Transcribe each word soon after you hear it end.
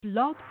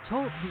Blog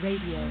Talk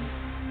Radio.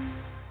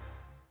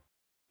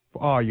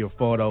 For all your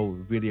photo,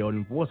 video,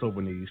 and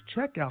voiceover needs,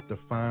 check out the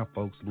fine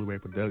folks at Blueberry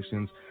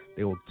Productions.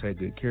 They will take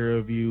good care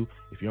of you.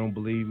 If you don't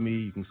believe me,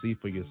 you can see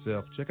for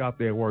yourself. Check out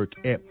their work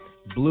at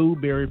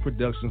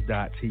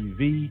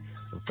blueberryproductions.tv,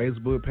 a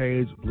Facebook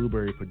page,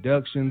 Blueberry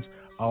Productions,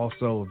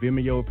 also a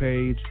Vimeo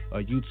page, a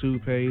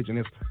YouTube page, and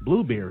it's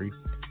Blueberry,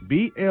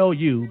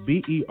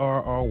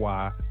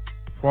 BLUBERRY,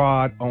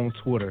 Prod on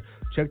Twitter.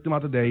 Check them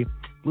out today.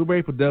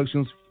 Blueberry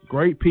Productions,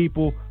 great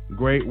people,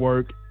 great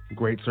work,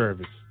 great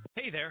service.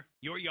 Hey there,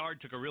 your yard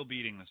took a real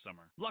beating this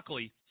summer.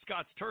 Luckily,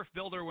 Scott's Turf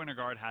Builder Winter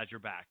Guard has your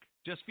back.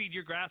 Just feed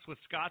your grass with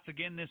Scott's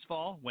again this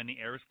fall when the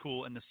air is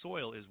cool and the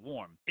soil is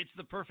warm. It's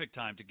the perfect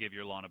time to give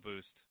your lawn a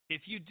boost.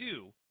 If you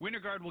do, Winter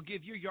Guard will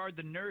give your yard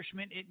the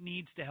nourishment it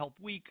needs to help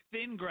weak,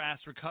 thin grass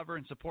recover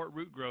and support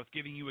root growth,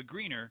 giving you a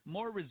greener,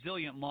 more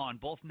resilient lawn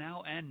both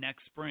now and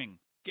next spring.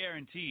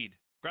 Guaranteed.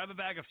 Grab a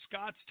bag of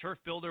Scott's Turf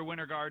Builder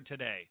Winter Guard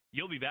today.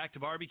 You'll be back to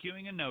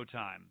barbecuing in no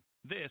time.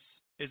 This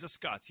is a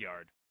Scott's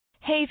Yard.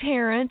 Hey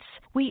parents,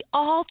 we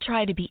all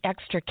try to be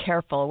extra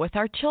careful with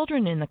our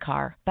children in the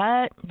car,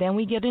 but then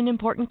we get an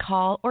important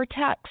call or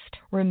text.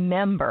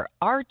 Remember,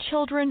 our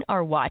children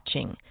are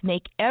watching.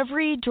 Make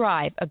every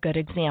drive a good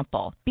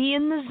example. Be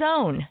in the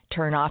zone.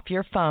 Turn off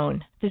your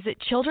phone. Visit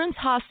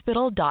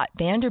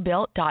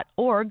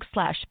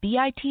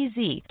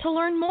childrenshospital.vanderbilt.org/BITZ to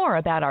learn more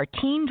about our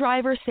Teen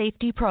Driver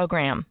Safety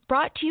Program.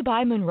 Brought to you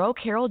by Monroe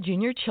Carroll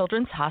Jr.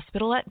 Children's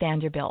Hospital at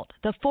Vanderbilt,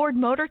 the Ford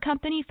Motor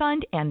Company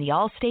Fund, and the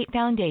Allstate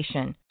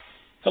Foundation.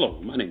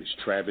 Hello, my name is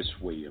Travis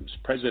Williams,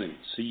 President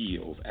and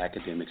CEO of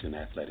Academics and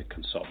Athletic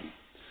Consulting,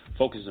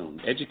 focused on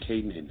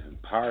educating and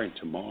empowering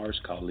tomorrow's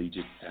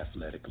collegiate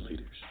athletic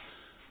leaders.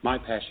 My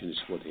passion is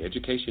for the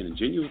education and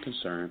genuine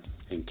concern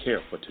and care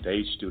for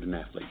today's student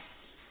athlete.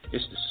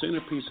 It's the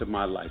centerpiece of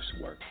my life's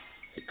work.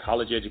 A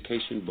college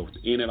education, both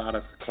in and out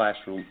of the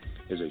classroom,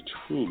 is a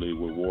truly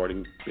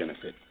rewarding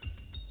benefit.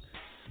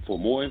 For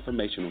more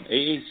information on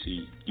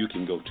AAC, you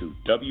can go to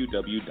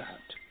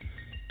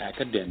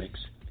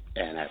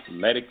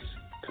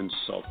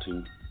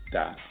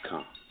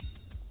www.academicsandathleticsconsulting.com.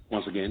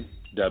 Once again,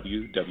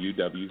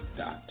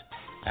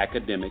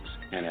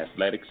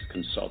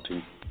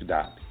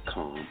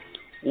 www.academicsandathleticsconsulting.com.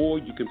 Or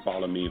you can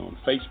follow me on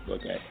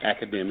Facebook at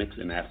Academics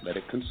and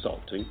Athletic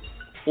Consulting,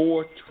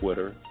 or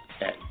Twitter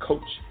at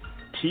Coach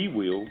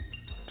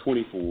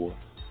TWill24,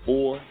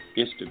 or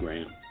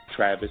Instagram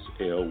Travis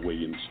L.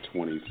 Williams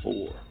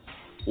 24.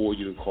 Or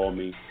you can call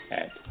me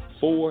at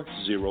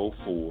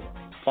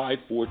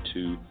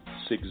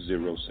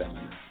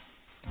 404-542-6079.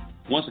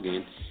 Once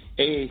again,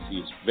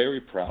 AAC is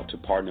very proud to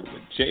partner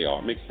with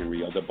J.R.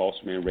 McHenry of the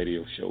Bossman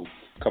Radio Show,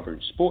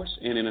 covering sports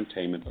and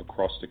entertainment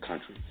across the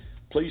country.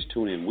 Please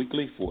tune in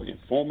weekly for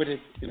informative,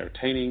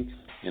 entertaining,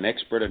 and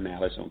expert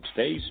analysis on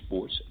today's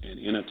sports and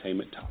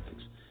entertainment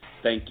topics.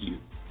 Thank you.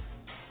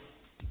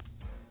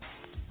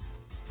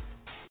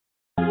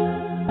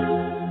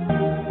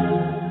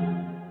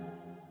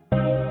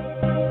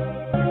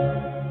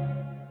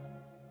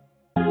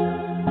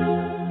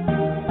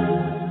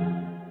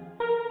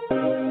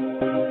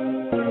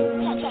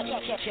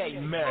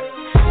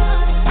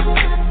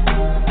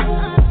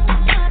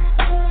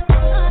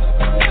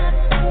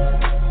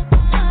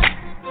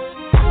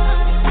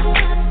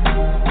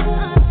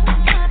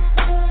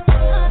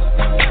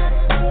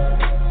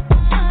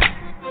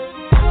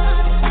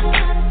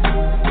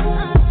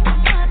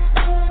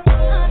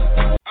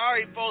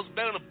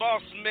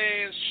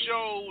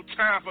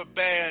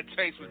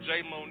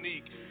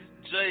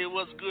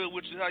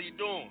 How you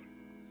doing?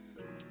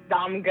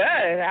 I'm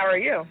good. How are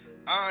you?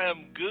 I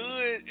am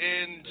good,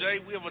 and Jay,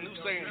 we have a new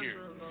saying here.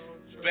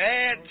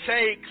 Bad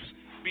takes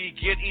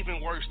beget even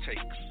worse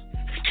takes.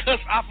 Because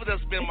often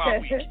that's been my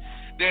week.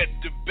 That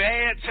the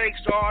bad takes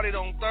started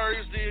on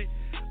Thursday,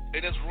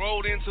 and it's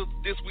rolled into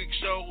this week's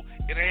show,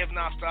 and they have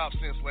not stopped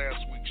since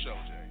last week's show,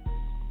 Jay.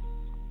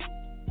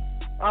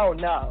 Oh,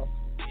 no.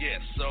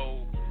 Yes,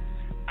 so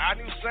our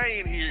new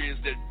saying here is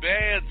that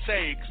bad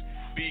takes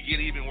beget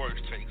even worse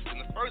takes.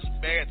 And the first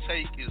bad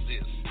take is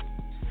this: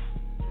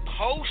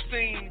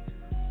 posting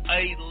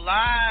a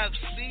live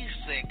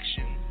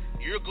C-section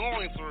you're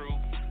going through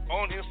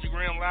on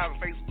Instagram Live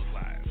and Facebook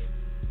Live.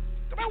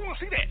 Nobody want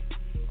to see that.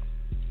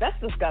 That's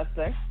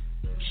disgusting.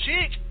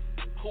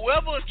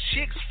 Whoever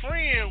chick's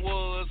friend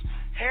was,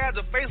 had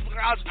the Facebook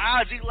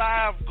IG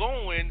Live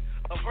going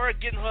of her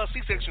getting her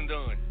C-section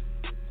done.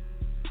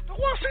 Don't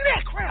want to see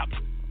that crap.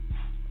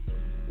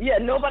 Yeah,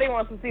 nobody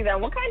wants to see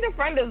that. What kind of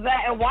friend is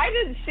that? And why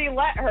did she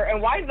let her?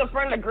 And why did the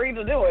friend agree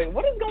to do it?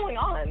 What is going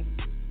on?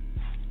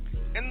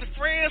 And the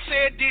friend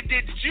said, "Did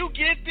you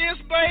get this,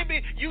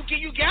 baby? You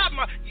got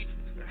my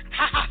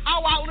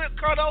how I look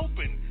cut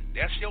open."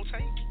 That's your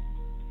take.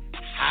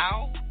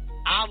 How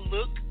I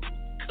look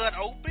cut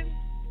open?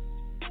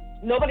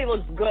 Nobody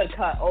looks good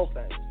cut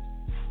open.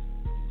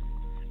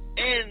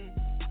 And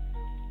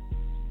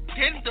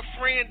then the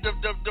friend,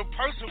 the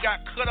person who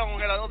got cut on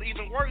had another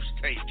even worse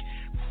take.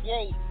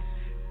 Quote,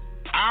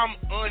 "I'm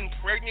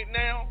unpregnant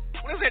now."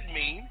 What does that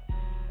mean?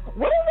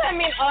 What does that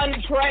mean,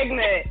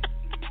 unpregnant?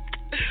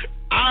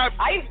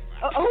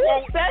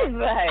 Who says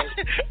that?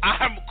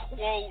 I'm,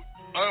 quote,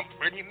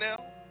 pregnant now.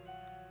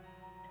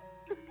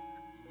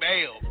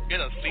 Ma'am,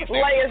 in a season.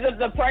 Like as if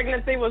the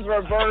pregnancy was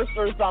reversed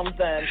or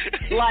something.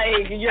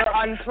 Like, you're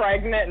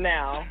unpregnant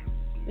now.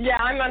 Yeah,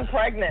 I'm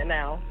unpregnant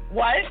now.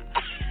 What?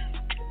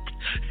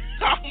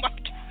 Oh my God.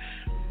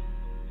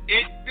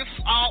 This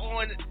is all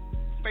on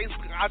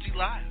Facebook and IG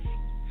Live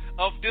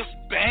of this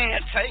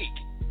bad take.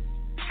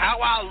 How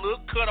I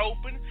look cut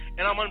open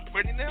and I'm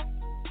unpregnant now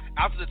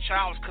after the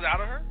child was cut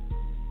out of her.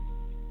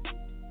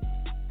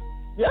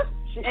 Yep,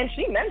 and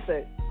she meant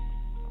it.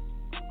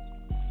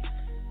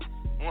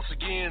 Once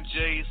again,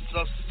 Jay,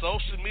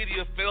 social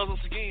media fails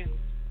us again.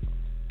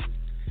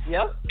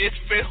 Yep. It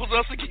fails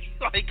us again.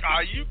 Like,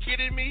 are you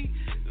kidding me?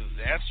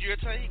 That's your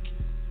take?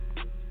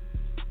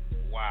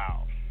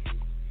 Wow.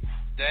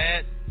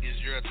 That is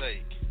your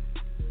take.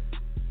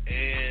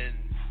 And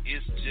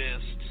it's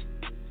just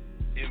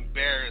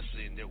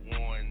embarrassing that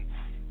one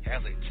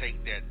has a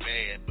take that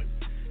bad. But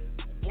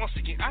once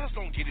again, I just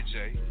don't get it,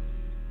 Jay.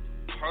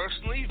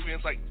 Personal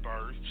events like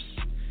births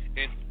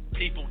and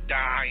people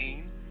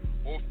dying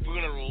or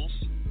funerals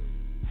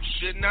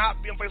should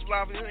not be on Facebook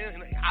Live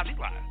and IG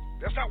Live.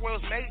 That's not what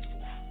it was made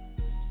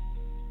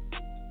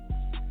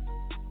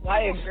for.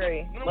 I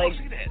agree. Like,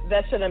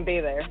 that shouldn't be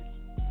there.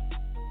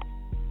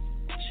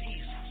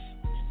 Jesus.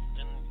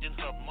 In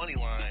her money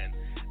line,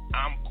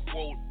 I'm,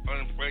 quote,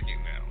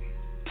 unpregnant now.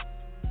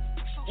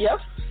 Yep.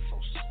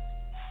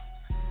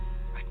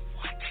 Like,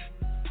 what?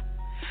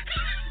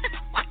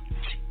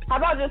 How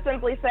about just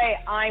simply say,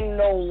 I'm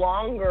no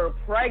longer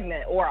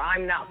pregnant, or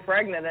I'm not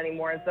pregnant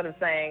anymore, instead of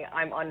saying,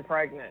 I'm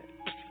unpregnant?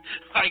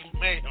 Like,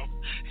 ma'am,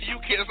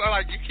 it's not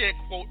like you can't,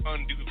 quote,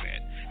 undo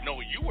that. No,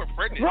 you were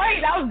pregnant.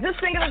 Right, I was just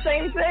thinking the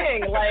same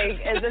thing. Like,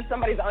 as if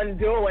somebody's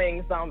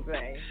undoing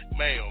something.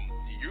 Ma'am,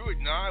 we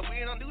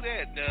didn't undo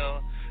that.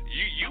 Now,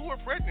 you were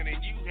pregnant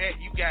and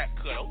you got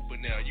cut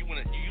open. Now, you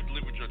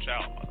delivered your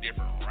child a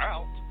different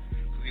route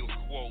because it was,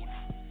 quote,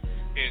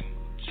 and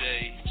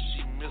Jay,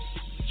 she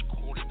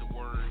misquoted the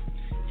word.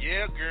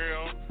 Yeah,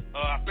 girl.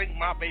 I think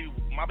my baby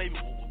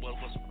was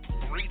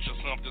breech or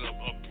something,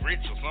 a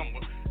bridge or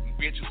something.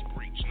 Bitch is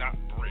breech, not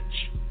bridge.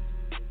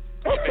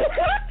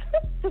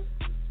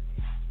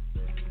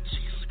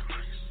 Jesus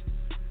Christ.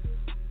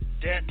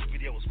 That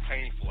video was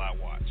painful. I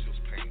watched. It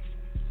was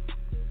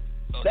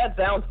painful. That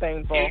sounds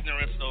painful.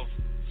 Ignorance of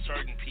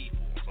certain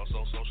people on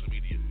social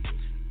media.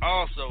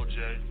 Also,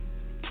 Jay.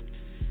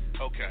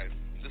 Okay,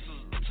 this is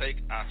a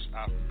take.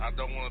 I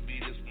don't want to be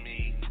this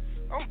mean.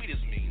 I don't be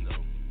this mean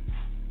though.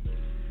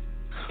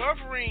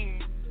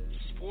 Covering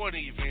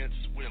sporting events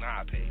with an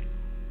iPad.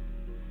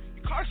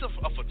 You call yourself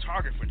a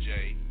photographer,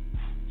 Jay,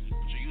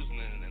 but you're using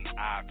an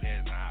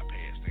iPad and an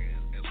iPad stand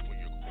as for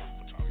your quote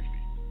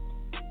photography.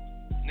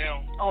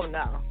 Now, oh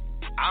no,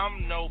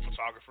 I'm no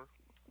photographer.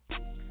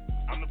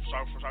 I'm the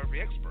photography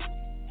expert.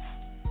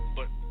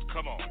 But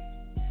come on,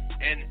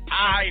 an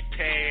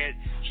iPad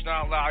should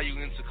not allow you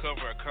to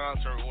cover a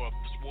concert or a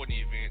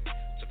sporting event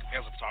as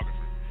a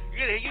photographer.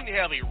 You need to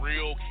have a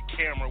real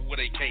camera with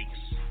a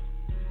case.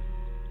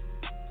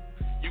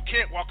 You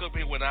can't walk up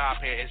here with an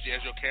iPad as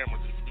your camera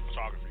to do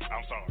photography.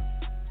 I'm sorry.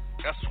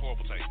 That's a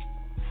horrible take.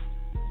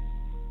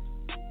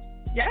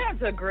 Yeah, I have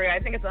to agree. I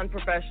think it's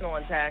unprofessional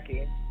and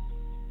tacky.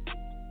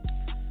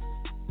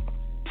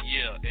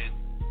 Yeah, and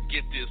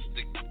get this,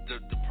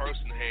 the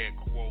person had,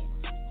 quote,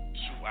 2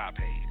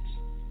 iPads.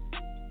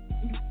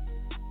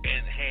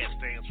 And had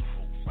stands for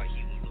both. Like,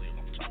 he was really a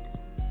photographer.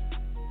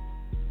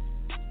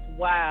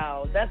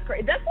 Wow, that's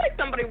great. That's like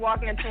somebody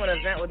walking into an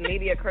event with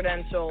media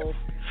credentials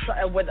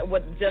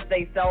with just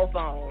a cell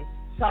phone.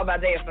 Talk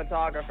about they a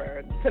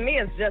photographer. To me,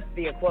 it's just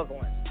the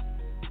equivalent.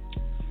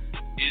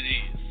 It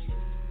is.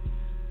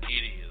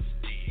 It is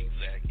the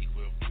exact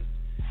equivalent.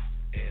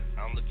 And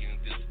I'm looking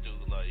at this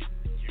dude like,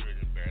 you're an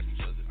embarrassment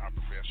to our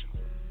profession.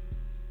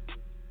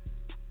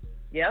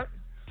 Yep.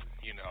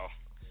 You know,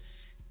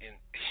 and,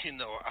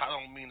 I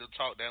don't mean to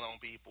talk down on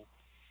people,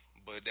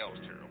 but that was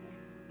terrible.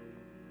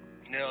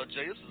 Now,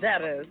 Jay, this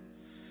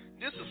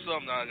is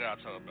something I got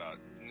to talk about.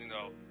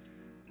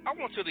 I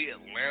went to the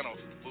Atlanta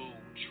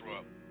food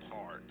truck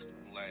part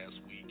last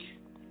week,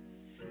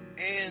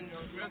 and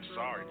I'm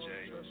sorry,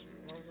 Jay,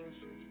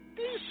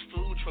 these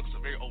food trucks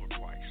are very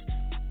overpriced.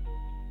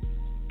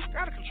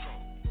 Out of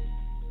control.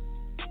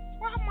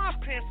 Why am I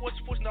paying $14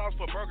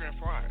 for a burger and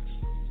fries?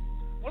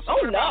 What's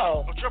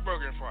your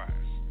burger and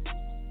fries?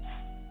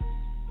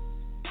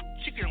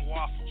 Chicken and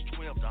waffles,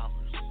 $12.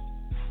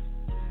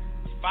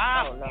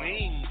 5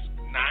 wings,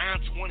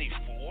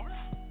 $9.24.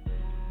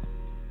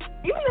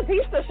 Even the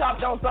pizza shop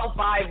don't sell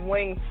 5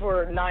 wings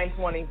for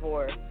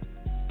 $9.24.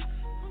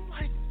 I'm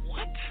like,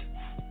 what?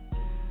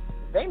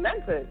 They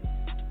meant it.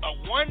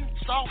 One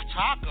soft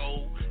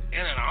taco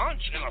and an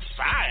entree and a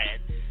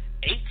side,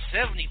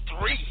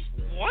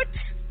 $8.73. What?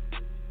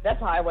 That's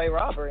highway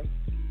robbery.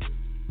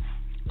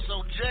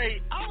 So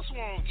Jay, I also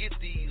want to get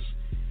these.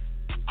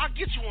 I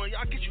get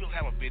you to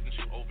have a business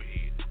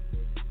overhead.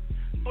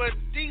 But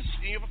you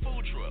have a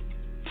food truck.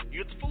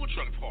 You're at the food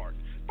truck part.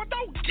 But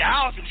don't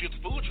gouge me at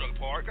the food truck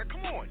park.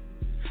 Come on.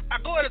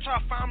 I go ahead and try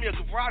to find me a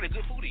variety of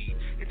good food to eat.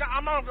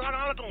 I'm not going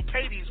to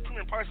pay these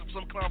premium prices for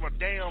some kind of a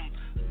damn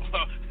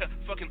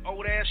fucking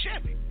old-ass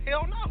Chevy.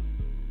 Hell no.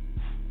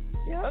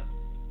 Yep.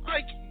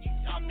 Like,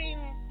 I mean,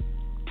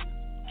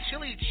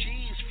 chili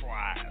cheese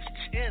fries,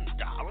 $10.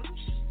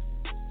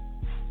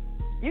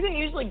 You can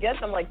usually get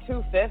them like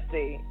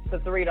 $2.50 to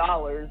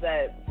 $3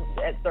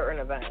 at certain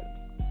events.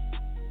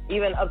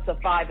 Even up to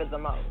 $5 at the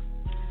most.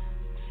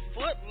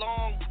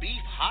 Foot-long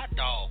beef hot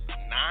dog,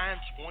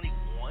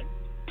 $9.21.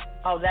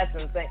 Oh, that's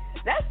insane.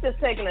 That's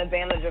just taking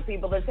advantage of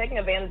people. They're taking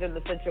advantage of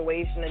the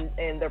situation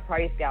and they're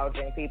price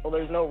gouging people.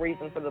 There's no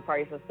reason for the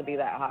prices to be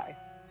that high.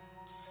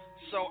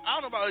 So,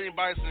 I don't know about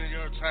anybody in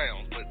your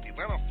town, but the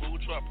Atlanta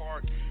Food Truck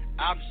Park,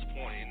 I'm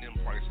disappointed in them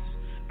prices.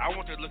 I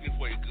went there looking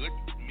for a good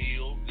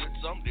meal,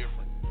 something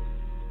different.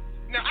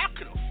 Now, I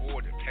could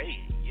afford to pay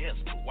it, yes,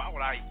 but why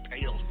would I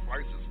pay those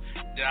prices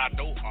that I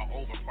know are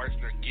overpriced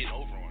and they're getting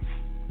over on me?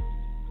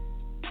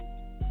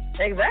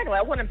 Exactly.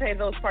 I wouldn't pay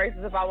those prices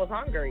if I was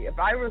hungry. If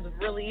I was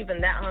really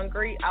even that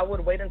hungry, I would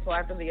wait until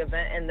after the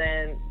event and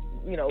then,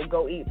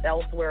 go eat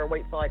elsewhere or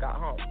wait till I got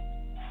home.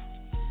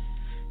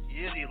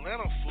 Yeah, the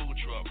Atlanta Food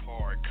Truck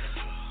Park.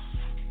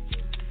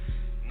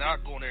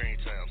 Not going there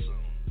anytime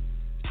soon.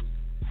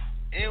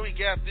 And we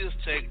got this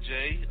take,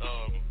 Jay.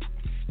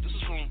 This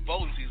is from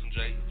voting season,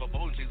 Jay. But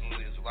voting season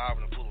is alive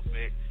and in full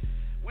effect.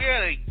 We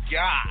had a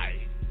guy,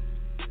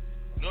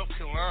 North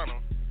Carolina,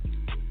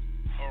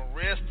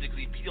 arrested because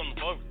he peed on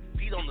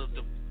the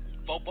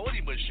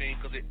voting machine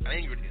because it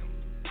angered him.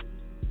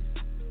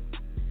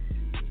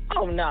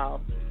 Oh,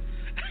 no.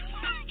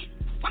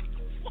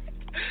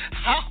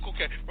 How?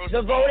 Okay.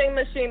 The voting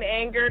machine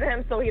angered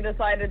him, so he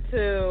decided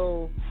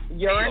to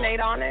urinate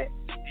on it?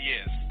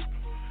 Yes.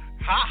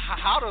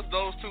 How does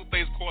those two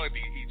things correlate to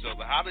each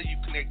other? How do you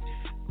connect?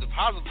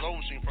 How does the voting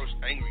machine first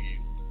anger you?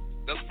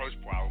 That's the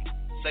first problem.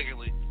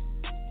 Secondly,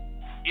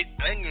 it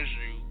angers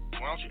you.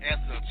 Why don't you ask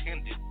an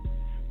attendant?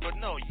 But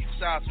no, you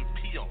decide to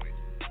pee on it.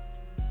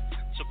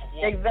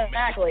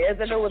 Exactly, as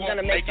if it was going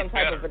to make some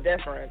type of a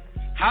difference.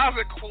 How does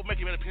it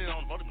make it better depending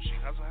on the voting machine?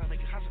 How does it make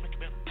it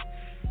better?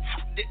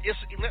 It's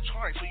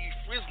electronic, so you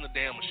freezing the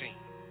damn machine.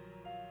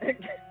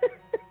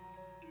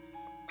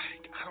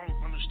 I don't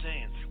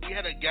understand. We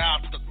had a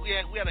guy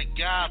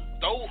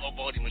throw a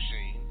voting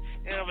machine,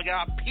 and a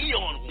guy pee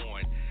on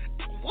one.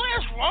 What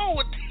is wrong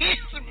with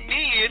these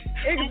men?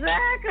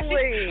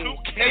 Exactly.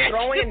 They're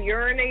throwing and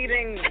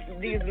urinating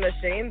these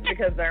machines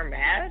because they're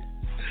mad?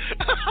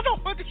 I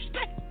don't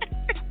understand.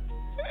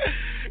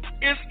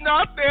 It's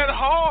not that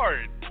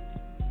hard.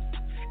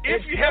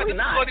 If you have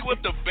somebody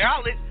with the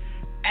ballot,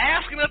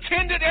 ask an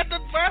attendant at the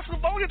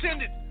voting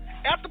attendant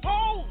at the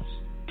polls.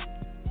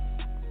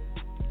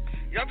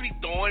 You have to be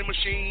throwing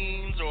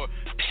machines or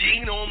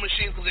peeing on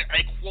machines because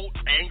it, quote,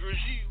 angers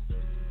you.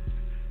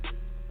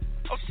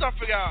 I'm just trying to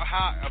figure out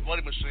how a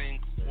voting machine,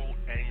 quote,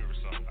 angers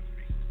somebody.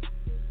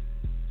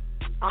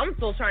 I'm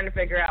still trying to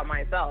figure out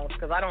myself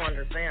because I don't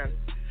understand.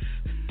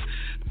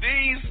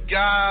 These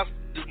guys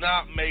do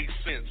not make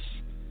sense.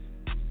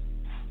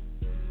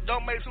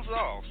 Don't make sense at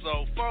all.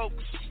 So,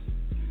 folks,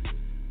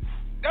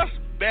 that's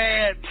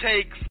bad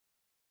takes.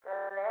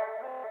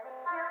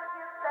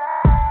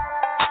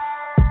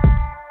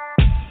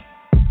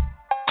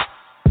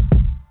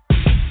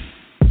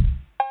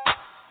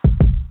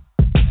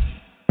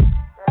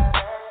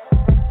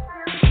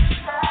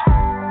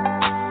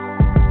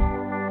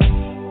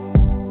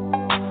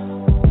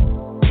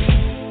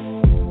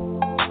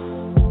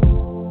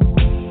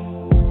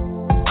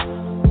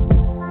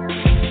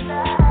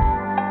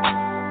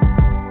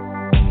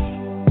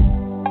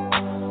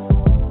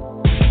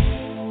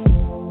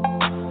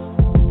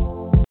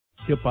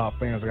 Hip-hop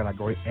fans, I got a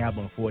great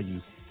album for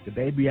you. The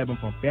debut album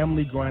from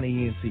Family Grind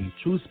ENT,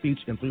 True Speech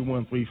and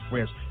 313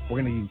 Fresh.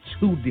 We're going to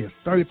give you 2 discs,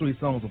 33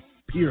 songs of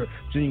pure,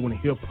 genuine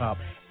hip-hop.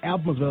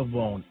 Albums available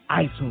on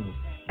iTunes,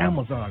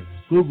 Amazon,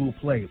 Google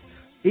Play,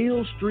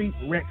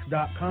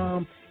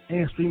 illstreetrex.com,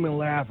 and streaming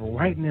live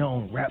right now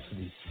on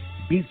Rhapsody,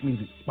 Beats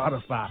Music,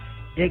 Spotify,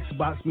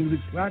 Xbox Music,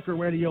 Slacker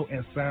Radio,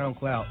 and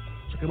SoundCloud.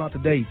 Check them out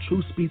today,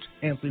 True Speech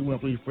and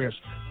 313 Fresh,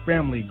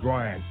 Family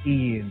Grind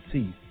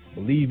ENT.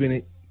 Believe in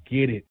it,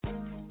 get it.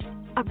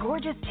 A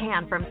gorgeous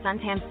tan from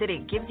Suntan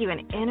City gives you an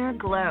inner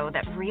glow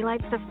that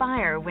relights the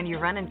fire when you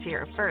run into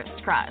your first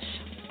crush.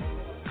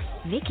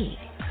 Vicky,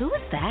 who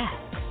is that?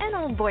 An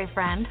old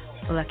boyfriend.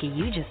 Lucky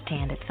you just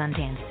tanned at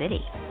Suntan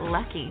City.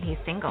 Lucky he's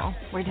single.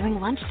 We're doing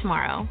lunch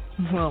tomorrow.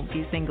 Won't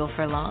be single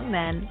for long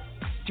then.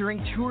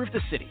 During Tour of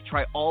the City,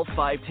 try all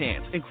 5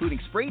 tans, including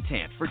spray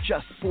tan, for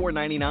just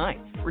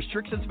 $4.99.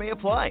 Restrictions may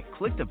apply.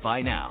 Click to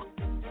buy now.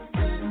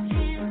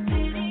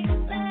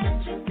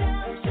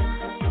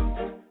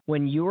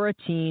 When you're a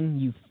teen,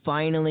 you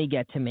finally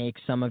get to make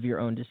some of your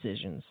own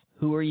decisions.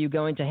 Who are you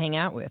going to hang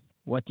out with?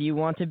 What do you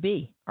want to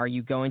be? Are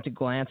you going to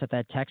glance at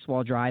that text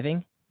while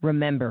driving?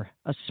 Remember,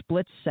 a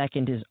split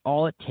second is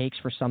all it takes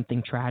for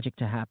something tragic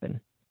to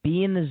happen.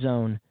 Be in the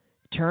zone.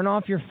 Turn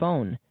off your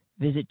phone.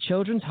 Visit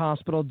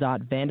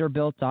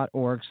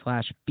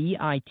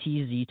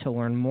childrenshospital.vanderbilt.org/BITZ to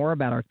learn more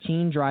about our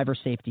teen driver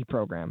safety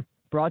program.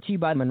 Brought to you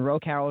by Monroe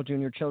Carroll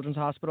Jr. Children's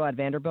Hospital at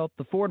Vanderbilt,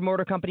 the Ford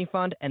Motor Company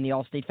Fund, and the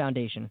Allstate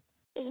Foundation.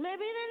 It's maybe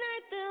the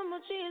night that my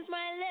dreams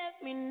might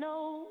let me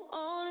know.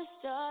 All the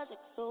stars are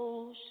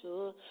so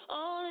sure.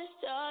 All the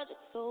stars are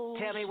so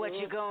Tell me what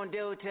sure. you gonna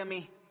do to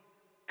me.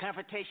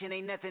 Confrontation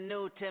ain't nothing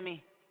new to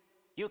me.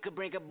 You could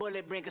bring a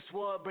bullet, bring a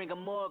sword, bring a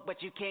morgue,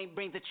 but you can't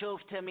bring the truth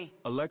to me.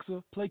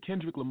 Alexa, play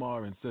Kendrick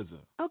Lamar and SZA.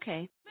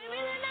 Okay.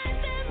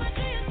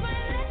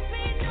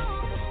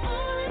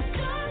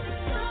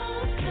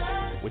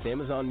 With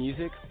Amazon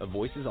Music, a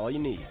voice is all you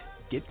need.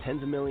 Get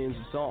tens of millions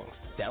of songs.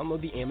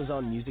 Download the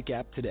Amazon Music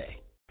app today.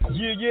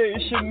 Yeah,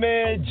 it's your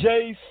man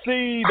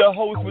JC, the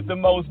host with the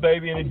most,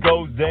 baby, and it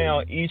goes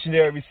down each and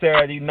every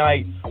Saturday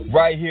night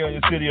right here in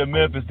the city of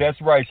Memphis. That's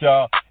right,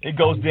 y'all. It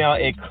goes down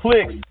at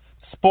Clicks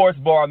Sports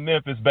Bar,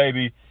 Memphis,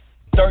 baby.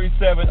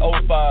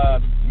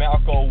 3705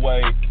 Malco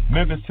Way,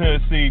 Memphis,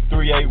 Tennessee,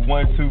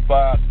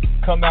 38125.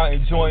 Come out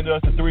and join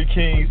us, the Three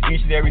Kings,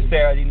 each and every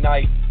Saturday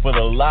night for the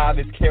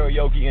livest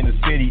karaoke in the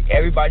city.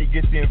 Everybody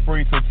gets in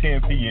free till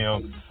 10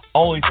 p.m.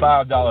 Only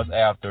 $5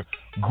 after.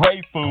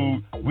 Great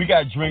food. We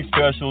got drink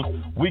specials.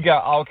 We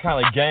got all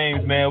kind of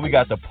games, man. We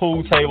got the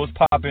pool tables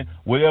popping.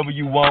 Whatever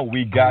you want,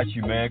 we got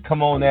you, man.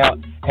 Come on out.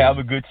 Have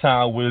a good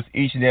time with us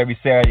each and every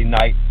Saturday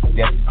night.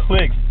 That's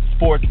Clicks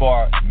Sports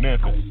Bar,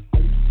 Memphis.